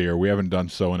voicemails here. We haven't done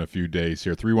so in a few days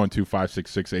here.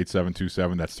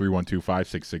 312-566-8727. That's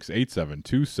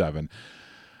 312-566-8727.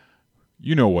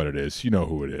 You know what it is. You know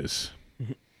who it is.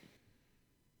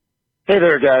 Hey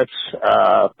there, guys.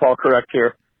 Paul Correct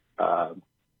here.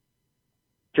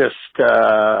 Just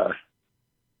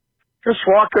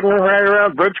walking right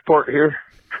around Bridgeport here.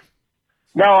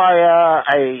 Now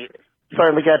I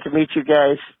finally got to meet you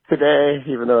guys today,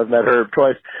 even though I've met Herb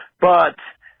twice. But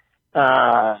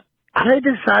I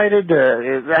decided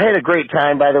I had a great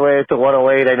time, by the way, at the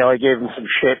 108. I know I gave them some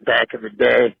shit back in the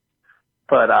day,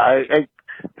 but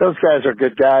those guys are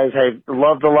good guys. I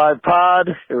loved the live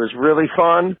pod. It was really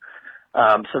fun.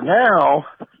 So now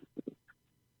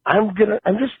I'm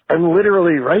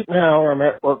literally right now I'm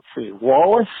at, let's see,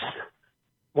 Wallace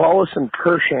and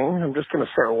Pershing. I'm just going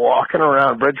to start walking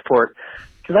around Bridgeport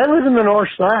because I live in the north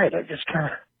side. I just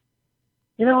kind of,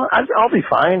 I'll be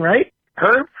fine, right?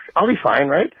 Herb, I'll be fine,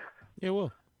 right? Yeah,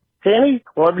 well. Danny,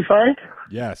 will I be fine?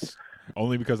 Yes,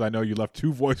 only because I know you left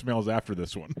 2 voicemails after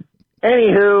this one.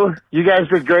 Anywho, you guys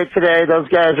did great today. Those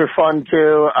guys are fun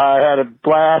too. I had a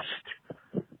blast.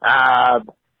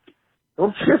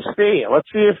 Let's just see. Let's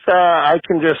see if I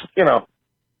can just,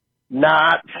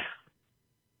 not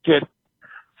get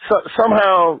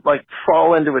somehow like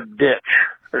fall into a ditch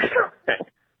or something.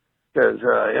 Because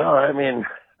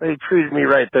they treated me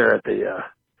right there at the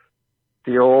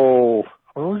old,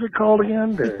 what was it called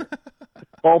again? The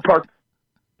ballpark.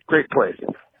 Great place.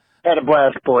 Had a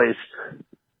blast, boys.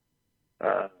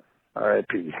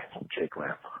 R.I.P. Jake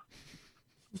Lamb.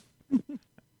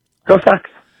 Go Sox.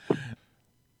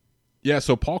 Yeah,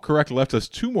 so Paul Correct left us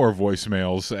 2 more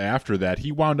voicemails after that.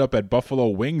 He wound up at Buffalo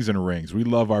Wings and Rings. We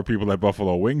love our people at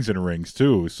Buffalo Wings and Rings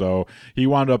too. So he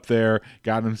wound up there,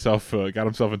 got himself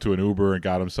into an Uber and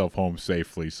got himself home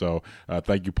safely. So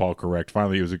thank you, Paul Correct.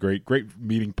 Finally, it was a great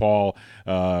meeting Paul.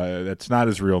 That's not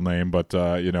his real name, but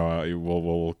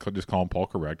we'll just call him Paul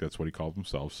Correct. That's what he called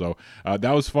himself. So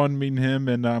that was fun meeting him,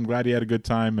 and I'm glad he had a good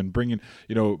time and bringing,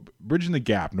 bridging the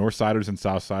gap, Northsiders and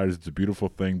Southsiders. It's a beautiful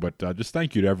thing. But just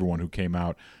thank you to everyone who came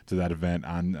out to that event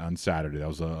on Saturday. That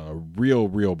was a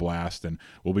real blast, and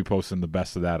we'll be posting the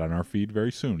best of that on our feed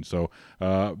very soon. So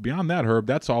beyond that, Herb,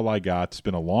 that's all I got. It's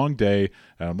been a long day,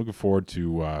 and I'm looking forward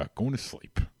to going to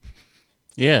sleep.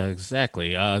 Yeah,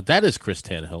 exactly. That is Chris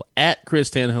Tannehill, at Chris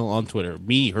Tannehill on Twitter.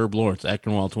 Me, Herb Lawrence,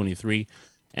 Actonwall23,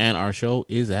 and our show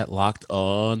is at Locked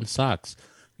On Sox.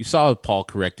 You saw Paul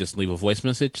Correct just leave a voice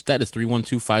message. That is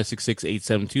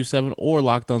 312-566-8727 or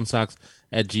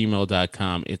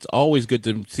lockedonsox@gmail.com. It's always good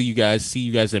to see you guys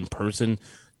in person,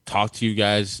 talk to you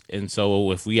guys. And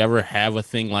so if we ever have a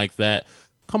thing like that,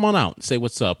 come on out and say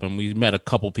what's up. And we met a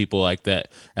couple people like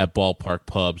that at Ballpark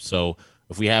Pub. So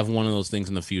if we have one of those things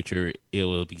in the future, it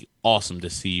will be awesome to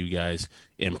see you guys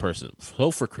in person. So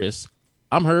for Chris,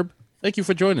 I'm Herb. Thank you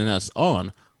for joining us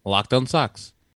on Locked On Sox.